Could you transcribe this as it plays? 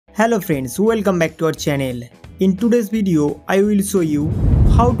Hello friends, welcome back to our channel. In today's video, I will show you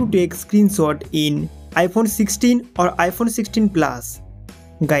how to take screenshot in iPhone 16 or iPhone 16 Plus.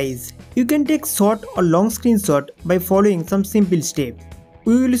 Guys, you can take short or long screenshot by following some simple steps.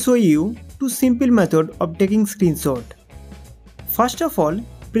 We will show you two simple methods of taking screenshot. First of all,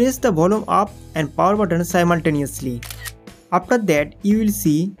 press the volume up and power button simultaneously. After that, you will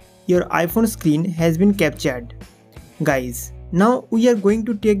see your iPhone screen has been captured. Guys, now we are going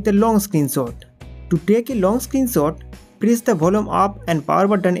to take the long screenshot. To take a long screenshot, press the volume up and power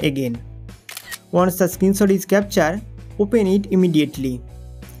button again. Once the screenshot is captured, open it immediately.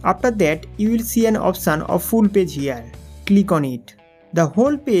 After that, you will see an option of full page here. Click on it. The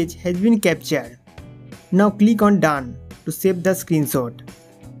whole page has been captured. Now click on Done to save the screenshot.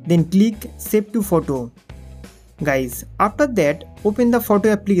 Then click Save to Photo. Guys, after that, open the photo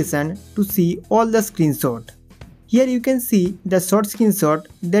application to see all the screenshot. Here you can see the short screenshot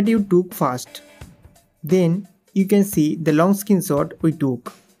that you took first. Then you can see the long screenshot we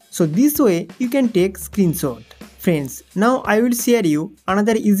took. So this way you can take screenshot. Friends, now I will share you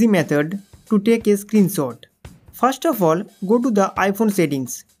another easy method to take a screenshot. First of all, go to the iPhone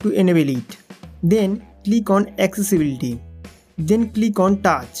settings to enable it. Then click on Accessibility. Then click on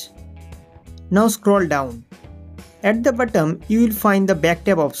Touch. Now scroll down. At the bottom you will find the back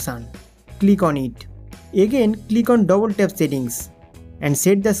tab option. Click on it. Again click on double tap settings and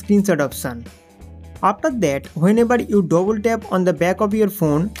set the screenshot option. After that, whenever you double tap on the back of your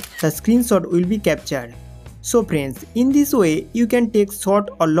phone, the screenshot will be captured. So friends, in this way you can take short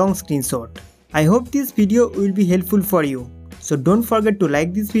or long screenshot. I hope this video will be helpful for you. So don't forget to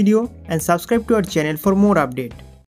like this video and subscribe to our channel for more updates.